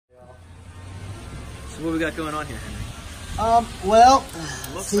what we got going on here, Henry? Well,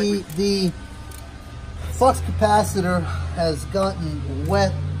 See, like the flux capacitor has gotten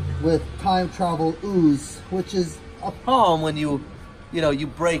wet with time travel ooze, which is a problem when you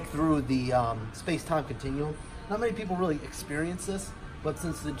break through the space-time continuum. Not many people really experience this, but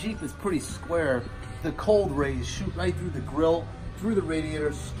since the Jeep is pretty square, the cold rays shoot right through the grill, through the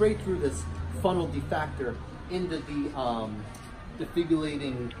radiator, straight through this funnel defactor into the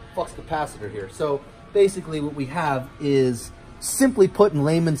defibrillating flux capacitor here. So basically what we have is, simply put in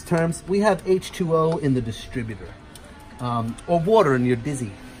layman's terms, we have H2O in the distributor, or water in your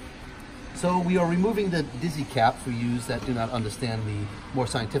Dizzy. So we are removing the Dizzy cap for you that do not understand the more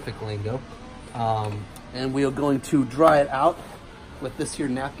scientific lingo. And we are going to dry it out with this here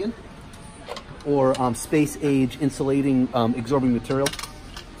napkin, or space age insulating absorbing material.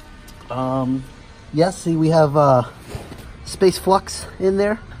 Yes, see, we have space flux in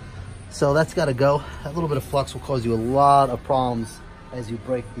there. So that's got to go. That little bit of flux will cause you a lot of problems as you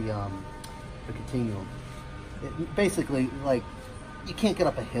break the continuum. It, basically, like, you can't get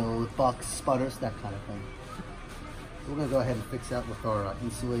up a hill with bucks, sputters, that kind of thing. So we're going to go ahead and fix that with our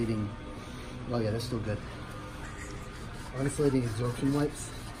insulating, oh yeah, they're still good. Our insulating absorption wipes.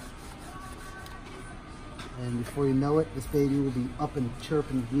 And before you know it, this baby will be up and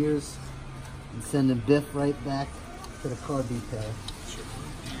chirping gears and sending Biff right back to the car detail.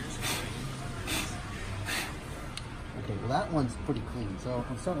 Okay, well that one's pretty clean, so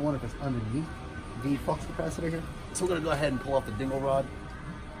I'm starting to wonder if it's underneath the flux capacitor here. So we're going to go ahead and pull off the dingle rod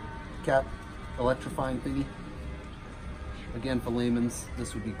cap electrifying thingy. Again, for layman's,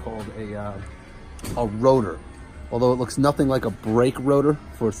 this would be called a rotor. Although it looks nothing like a brake rotor,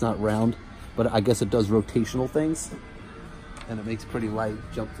 for it's not round, but I guess it does rotational things, and it makes pretty light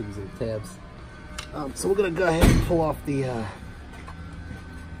jump to these little tabs. So we're going to go ahead and pull off the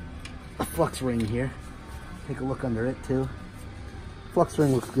flux ring here. Take a look under it too. Flux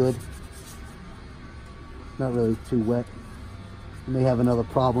ring looks good. Not really too wet. We may have another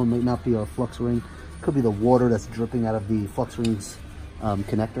problem. May not be our flux ring. Could be the water that's dripping out of the flux ring's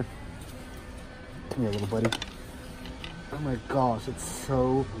connector. Come here, little buddy. Oh my gosh, it's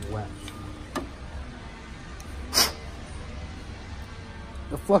so wet.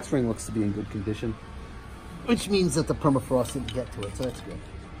 The flux ring looks to be in good condition, which means that the permafrost didn't get to it, so that's good.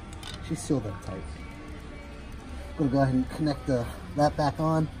 She's sealed up tight. I'm gonna go ahead and connect that back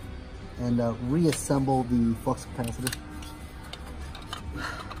on and reassemble the flux capacitor.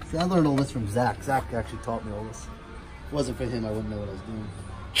 See, I learned all this from Zach. Zach actually taught me all this. If it wasn't for him, I wouldn't know what I was doing.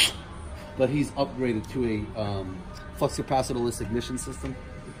 But he's upgraded to a flux capacitorless ignition system.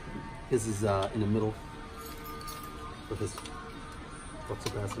 His is in the middle with his flux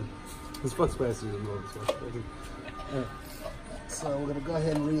capacitor. His flux capacitor is in the middle of his flux capacitor. Alright, so we're gonna go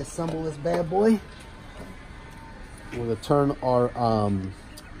ahead and reassemble this bad boy. We're gonna turn our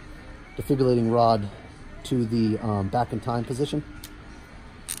defibrillating rod to the back in time position.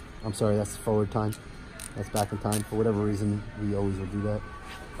 I'm sorry, that's forward time. That's back in time. For whatever reason, we always will do that.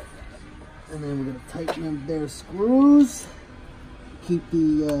 And then we're gonna tighten them their screws. Keep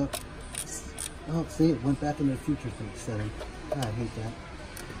the, oh, see, it went back into the future setting. Oh, I hate that.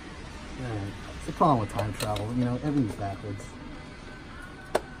 Alright, it's the problem with time travel, you know, everything's backwards.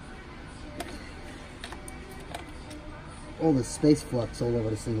 All the space flux all over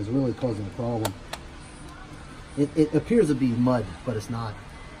this thing is really causing a problem. It appears to be mud, but it's not.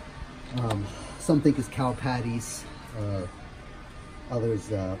 Some think it's cow patties. Others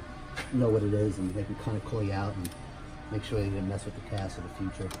know what it is, and they can kind of call you out and make sure they didn't mess with the cast of the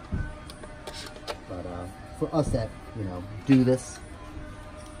future. But for us that, you know, do this,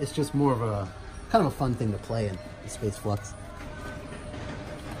 it's just more of a kind of a fun thing to play in, the space flux.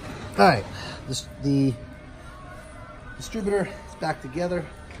 All right, the distributor is back together.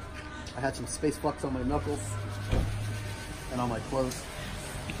 I had some space flux on my knuckles and on my clothes.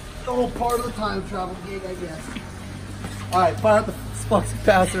 All part of the time travel gig, I guess. All right, fire up the flux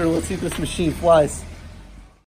capacitor. Let's see if this machine flies.